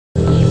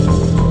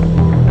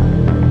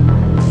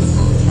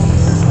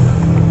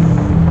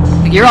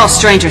you're all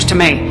strangers to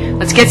me.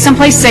 Let's get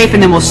someplace safe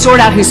and then we'll sort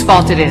out whose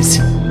fault it is.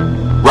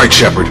 Right,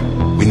 Shepard.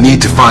 We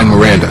need to find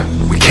Miranda.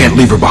 We can't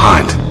leave her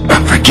behind.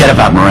 Forget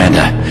about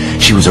Miranda.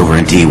 She was over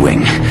in D-Wing.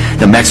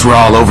 The mechs were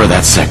all over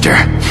that sector.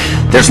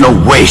 There's no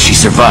way she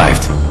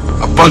survived.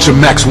 A bunch of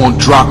mechs won't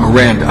drop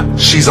Miranda.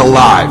 She's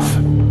alive.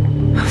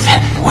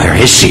 Then where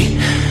is she?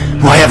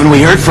 Why haven't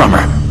we heard from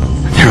her?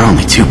 There are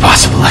only two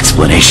possible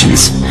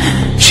explanations.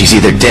 She's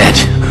either dead,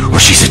 or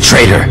she's a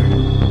traitor.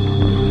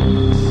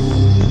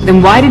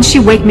 Then why did she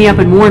wake me up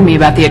and warn me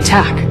about the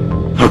attack?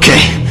 Okay,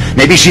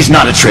 maybe she's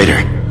not a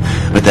traitor.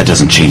 But that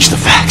doesn't change the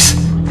facts.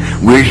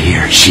 We're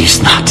here,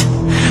 she's not.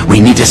 We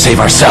need to save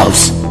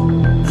ourselves.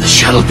 The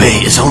shuttle bay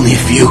is only a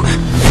few...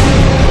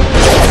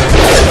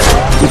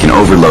 We can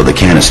overload the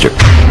canister.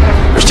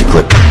 First to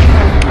clip.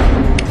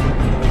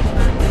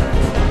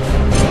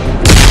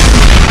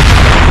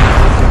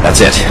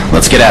 That's it.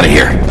 Let's get out of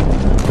here.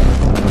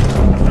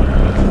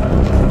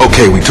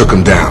 Okay, we took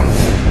him down.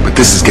 But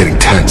this is getting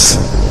tense.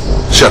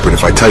 Shepard,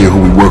 if I tell you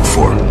who we work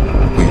for,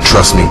 will you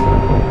trust me?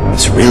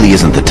 This really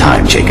isn't the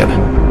time, Jacob.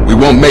 We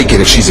won't make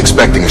it if she's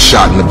expecting a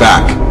shot in the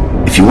back.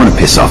 If you want to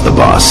piss off the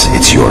boss,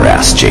 it's your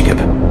ass, Jacob.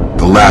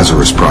 The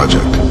Lazarus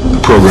Project. The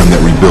program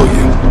that rebuilt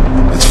you.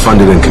 It's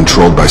funded and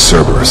controlled by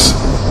Cerberus.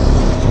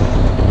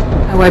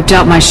 I wiped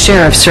out my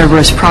share of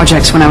Cerberus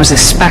projects when I was a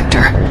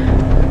Spectre.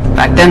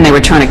 Back then they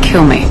were trying to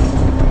kill me.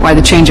 Why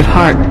the change of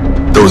heart?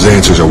 Those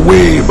answers are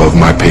way above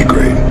my pay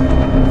grade.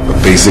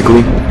 But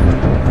basically,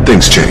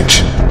 things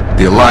change.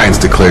 The Alliance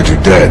declared you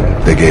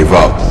dead. They gave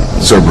up.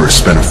 Cerberus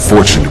spent a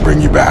fortune to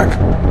bring you back.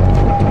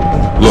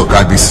 Look,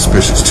 I'd be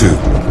suspicious too.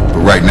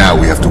 But right now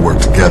we have to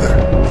work together.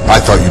 I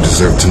thought you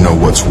deserved to know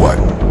what's what.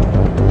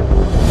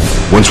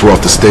 Once we're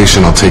off the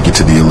station, I'll take you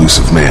to the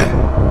Elusive Man.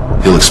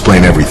 He'll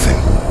explain everything.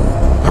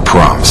 I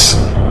promise.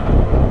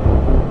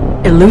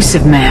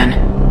 Elusive Man?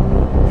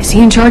 Is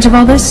he in charge of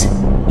all this?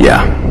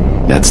 Yeah.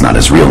 That's not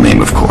his real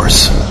name, of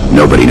course.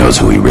 Nobody knows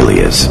who he really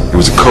is. It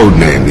was a code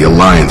name the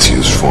Alliance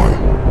used for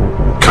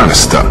him. Kinda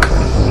stuck.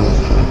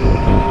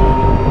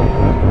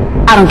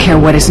 I don't care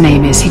what his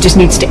name is. He just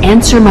needs to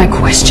answer my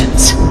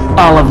questions.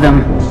 All of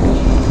them.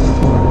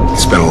 He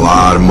spent a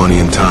lot of money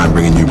and time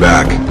bringing you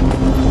back.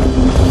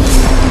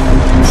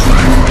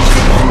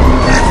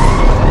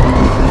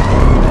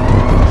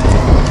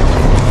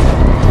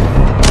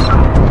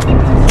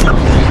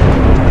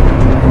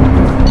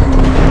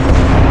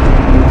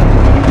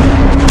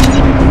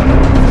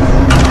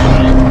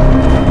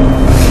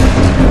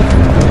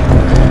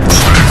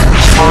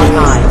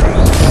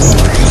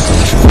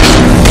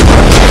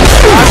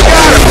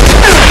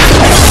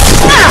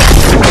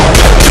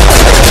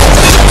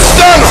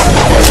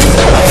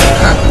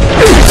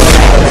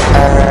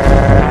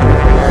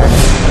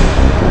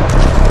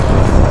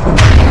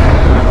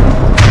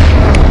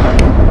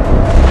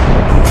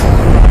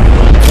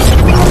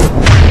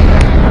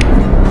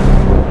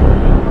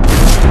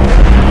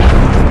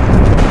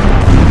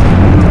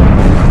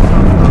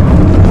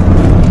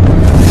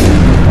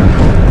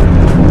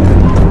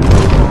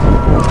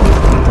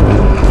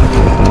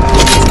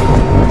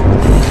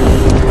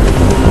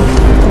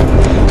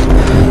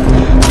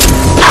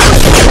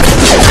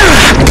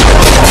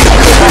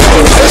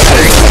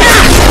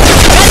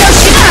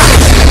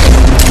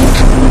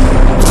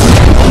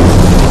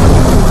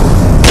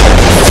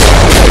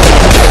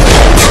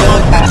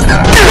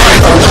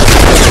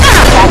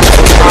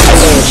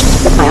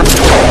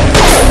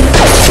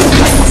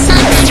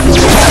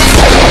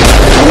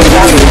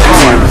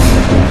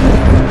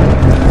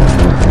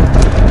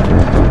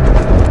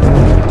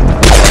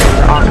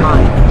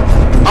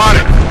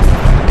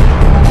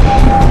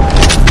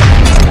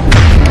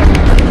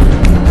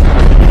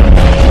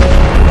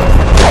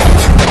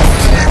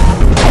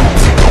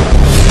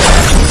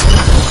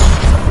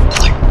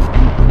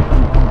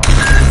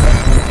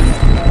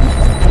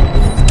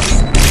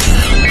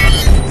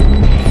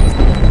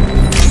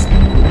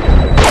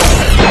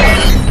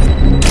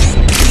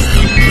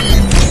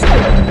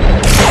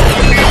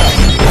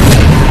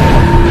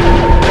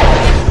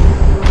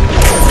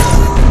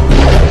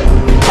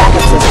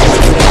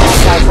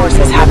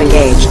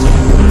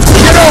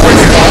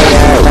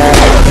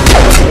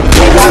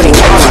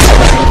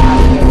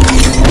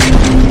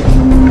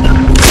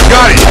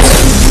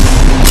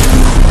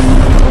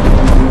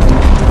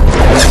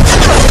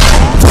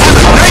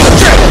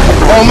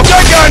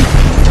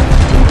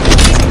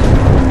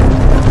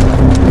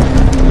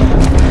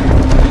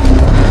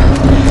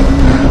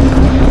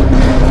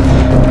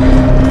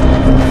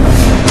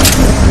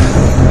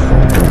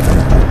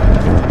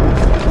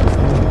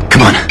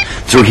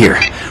 Through here.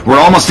 We're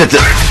almost at the...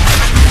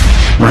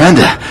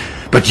 Miranda,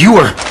 but you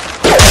were...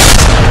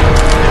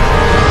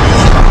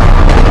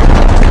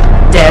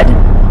 Dead?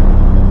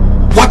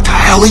 What the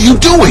hell are you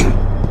doing?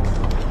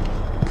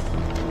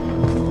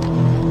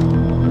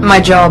 My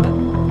job.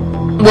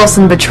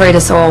 Wilson betrayed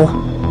us all.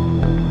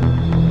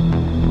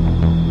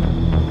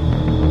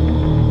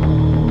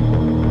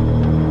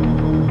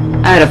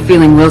 I had a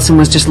feeling Wilson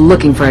was just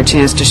looking for a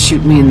chance to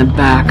shoot me in the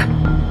back.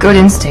 Good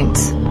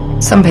instincts.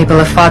 Some people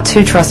are far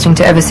too trusting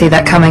to ever see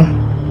that coming.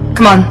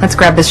 Come on, let's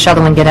grab this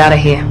shuttle and get out of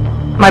here.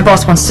 My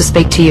boss wants to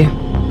speak to you.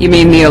 You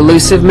mean the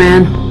elusive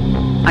man?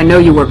 I know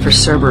you work for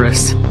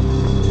Cerberus.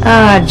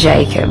 Ah,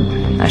 Jacob.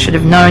 I should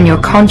have known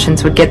your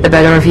conscience would get the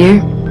better of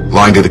you.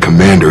 Lying to the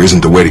commander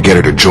isn't the way to get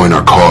her to join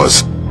our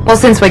cause. Well,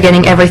 since we're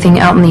getting everything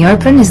out in the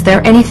open, is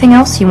there anything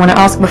else you want to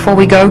ask before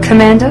we go,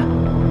 Commander?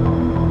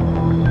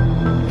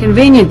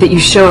 Convenient that you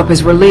show up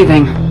as we're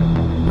leaving.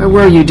 Where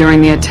were you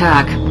during the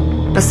attack?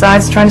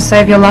 Besides trying to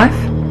save your life?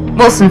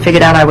 Wilson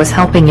figured out I was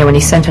helping you and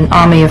he sent an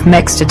army of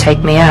mechs to take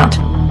me out.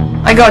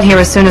 I got here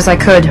as soon as I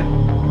could.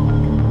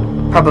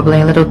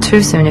 Probably a little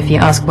too soon if you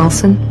ask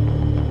Wilson.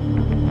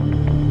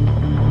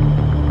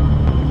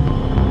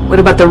 What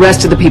about the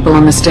rest of the people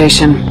on the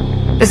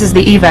station? This is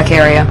the evac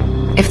area.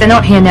 If they're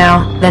not here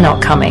now, they're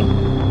not coming.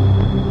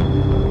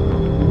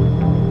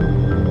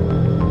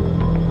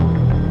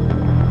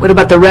 What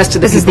about the rest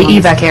of the This is the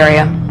people evac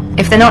area.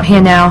 If they're not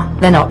here now,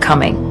 they're not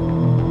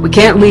coming. We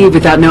can't leave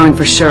without knowing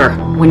for sure.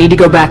 We need to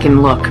go back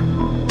and look.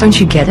 Don't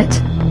you get it?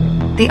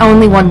 The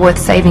only one worth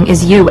saving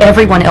is you.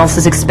 Everyone else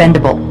is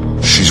expendable.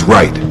 She's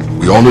right.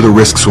 We all knew the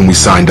risks when we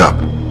signed up.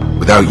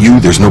 Without you,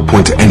 there's no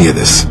point to any of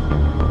this.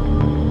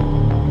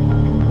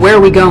 Where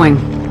are we going?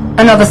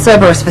 Another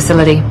Cerberus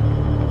facility.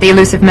 The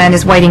elusive man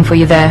is waiting for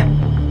you there.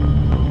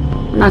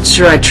 I'm not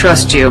sure I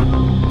trust you.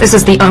 This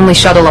is the only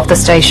shuttle off the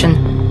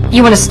station.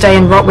 You want to stay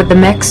and rot with the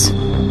mechs?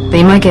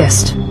 Be my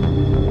guest.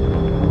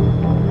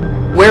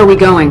 Where are we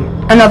going?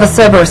 Another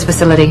Cerberus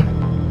facility.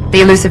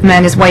 The elusive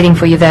man is waiting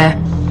for you there.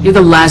 You're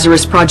the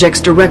Lazarus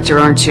Project's director,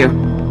 aren't you?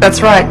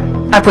 That's right.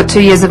 I put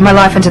 2 years of my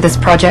life into this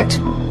project.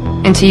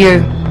 Into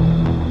you.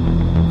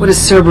 What does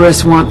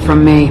Cerberus want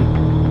from me?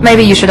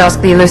 Maybe you should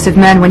ask the elusive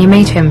man when you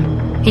meet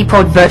him. He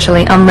poured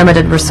virtually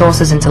unlimited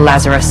resources into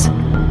Lazarus.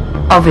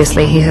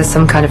 Obviously, he has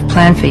some kind of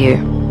plan for you.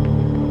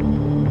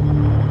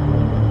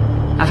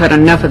 I've had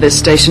enough of this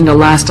station to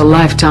last a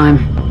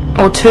lifetime.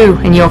 Or 2,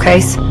 in your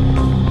case.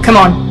 Come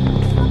on.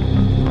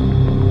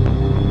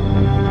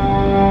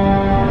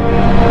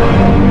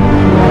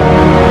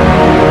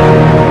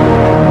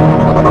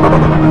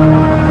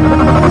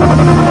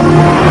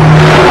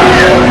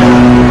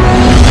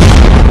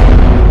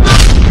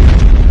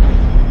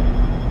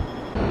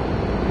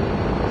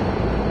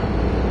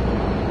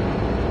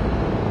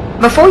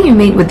 Before you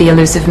meet with the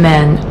elusive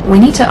man, we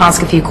need to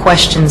ask a few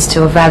questions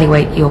to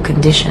evaluate your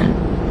condition.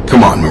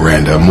 Come on,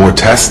 Miranda, more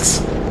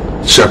tests?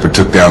 Shepard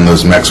took down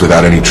those mechs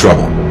without any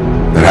trouble.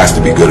 That has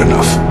to be good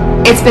enough.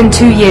 It's been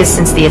 2 years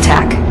since the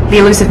attack. The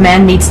elusive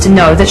man needs to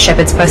know that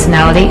Shepard's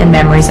personality and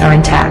memories are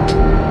intact.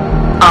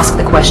 Ask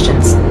the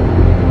questions.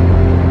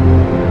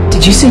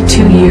 Did you say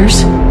 2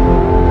 years?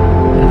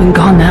 I've been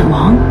gone that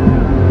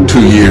long?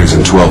 2 years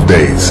and 12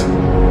 days.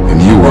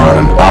 And you were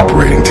on an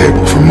operating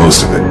table for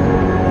most of it.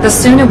 The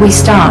sooner we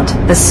start,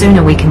 the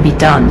sooner we can be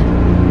done.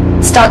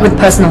 Start with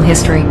personal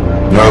history.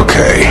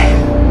 Okay.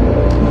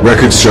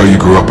 Records show you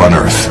grew up on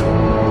Earth.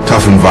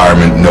 Tough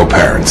environment, no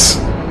parents.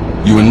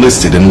 You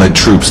enlisted and led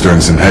troops during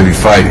some heavy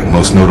fighting,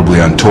 most notably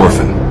on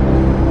Torfan.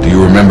 Do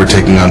you remember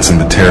taking on some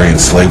Batarian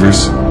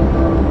slavers?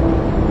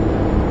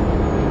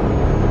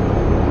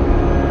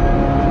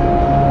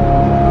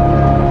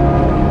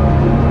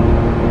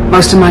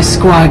 Most of my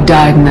squad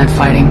died in that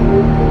fighting.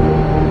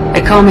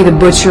 They call me the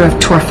Butcher of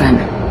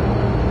Torfan.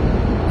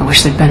 I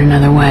wish there'd been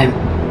another way.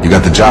 You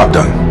got the job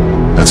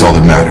done. That's all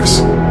that matters.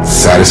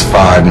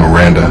 Satisfied,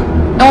 Miranda?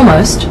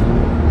 Almost.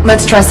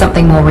 Let's try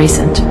something more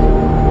recent.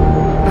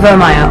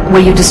 Vermeer,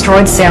 where you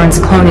destroyed Saren's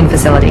cloning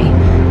facility.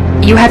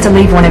 You had to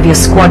leave one of your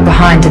squad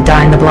behind to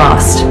die in the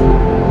blast.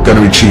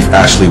 Gunnery Chief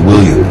Ashley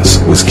Williams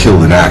was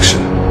killed in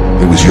action.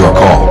 It was your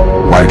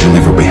call. Why did you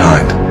leave her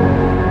behind?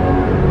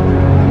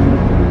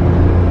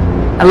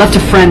 I left a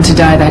friend to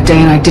die that day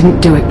and I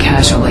didn't do it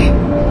casually.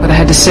 But I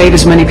had to save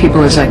as many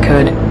people as I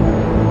could.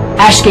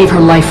 Ash gave her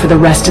life for the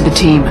rest of the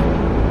team.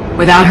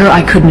 Without her,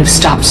 I couldn't have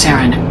stopped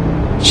Saren.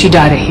 She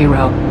died a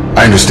hero.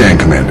 I understand,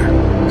 Commander,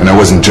 and I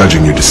wasn't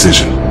judging your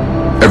decision.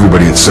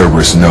 Everybody at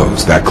Cerberus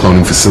knows that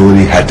cloning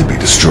facility had to be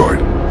destroyed.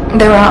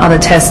 There are other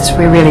tests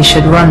we really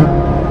should run.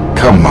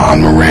 Come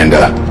on,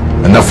 Miranda.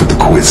 Enough with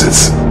the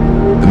quizzes.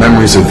 The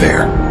memories are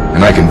there,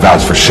 and I can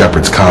vouch for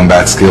Shepard's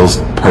combat skills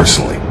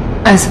personally.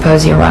 I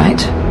suppose you're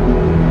right.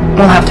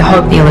 We'll have to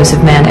hope the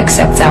elusive man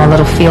accepts our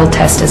little field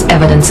test as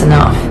evidence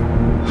enough.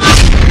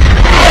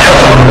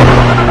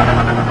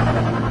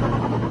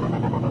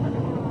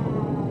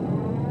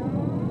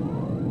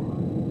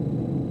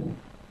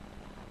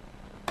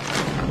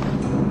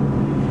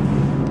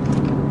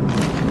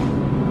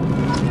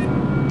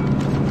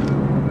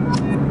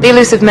 The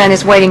elusive man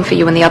is waiting for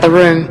you in the other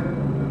room.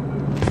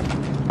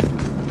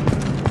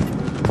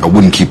 I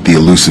wouldn't keep the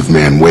elusive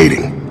man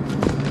waiting.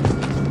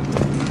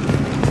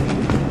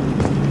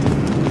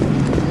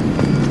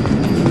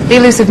 The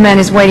elusive man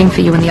is waiting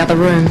for you in the other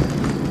room.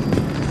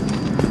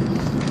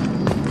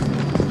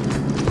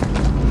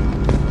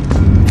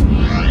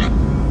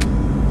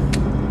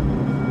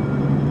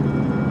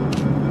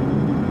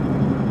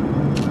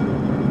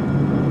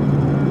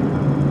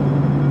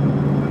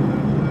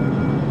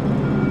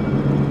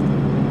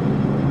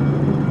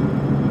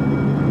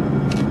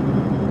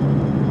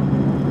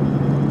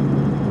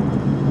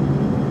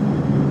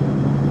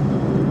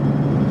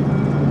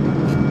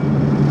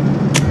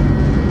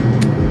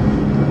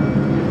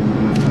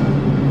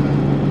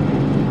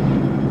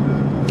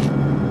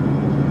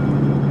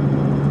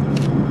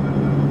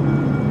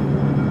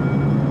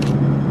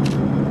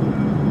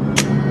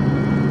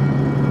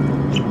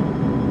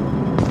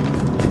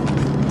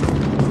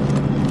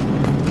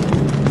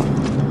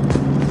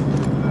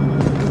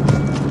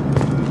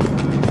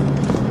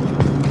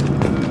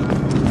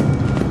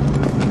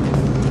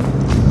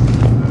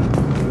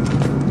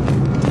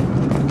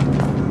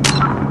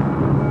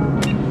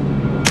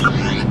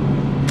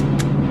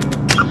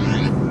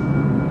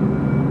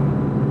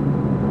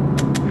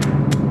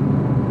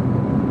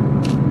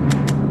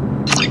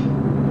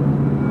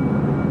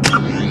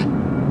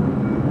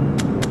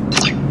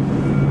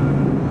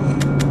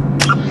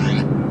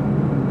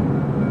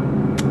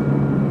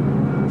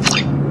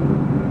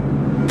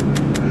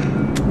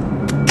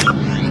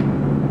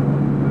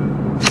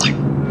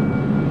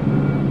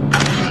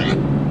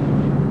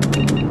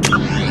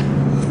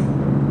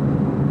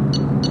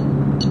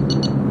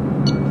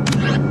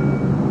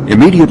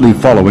 Immediately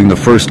following the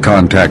First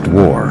Contact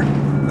War,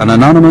 an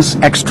anonymous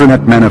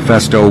extranet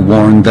manifesto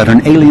warned that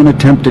an alien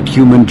attempt at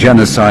human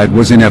genocide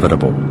was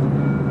inevitable.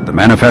 The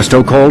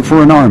manifesto called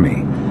for an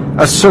army,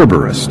 a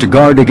Cerberus, to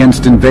guard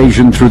against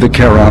invasion through the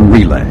Charon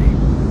Relay.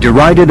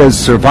 Derided as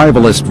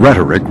survivalist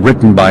rhetoric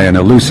written by an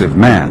elusive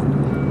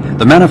man,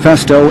 the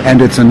manifesto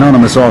and its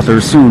anonymous author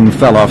soon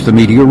fell off the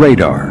media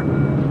radar.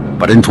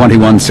 But in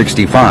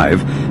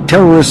 2165,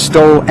 terrorists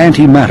stole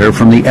antimatter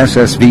from the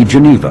SSV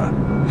Geneva.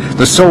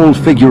 The sole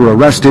figure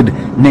arrested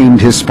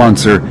named his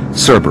sponsor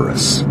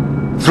Cerberus.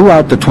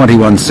 Throughout the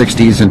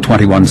 2160s and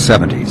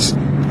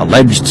 2170s,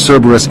 alleged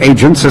Cerberus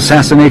agents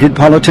assassinated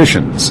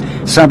politicians,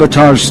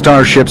 sabotaged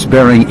starships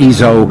bearing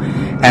Ezo,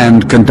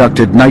 and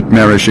conducted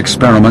nightmarish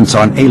experiments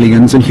on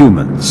aliens and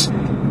humans.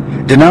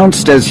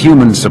 Denounced as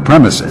human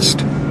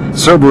supremacist,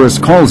 Cerberus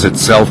calls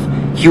itself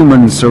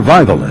human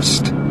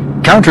survivalist.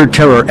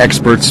 Counter-terror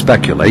experts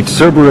speculate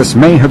Cerberus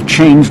may have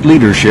changed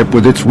leadership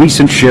with its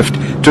recent shift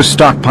to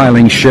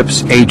stockpiling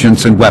ships,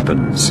 agents, and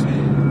weapons.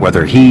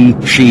 Whether he,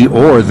 she,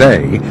 or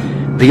they,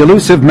 the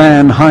elusive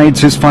man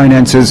hides his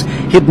finances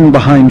hidden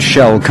behind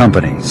shell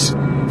companies.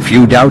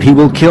 Few doubt he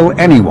will kill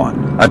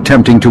anyone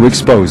attempting to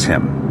expose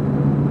him.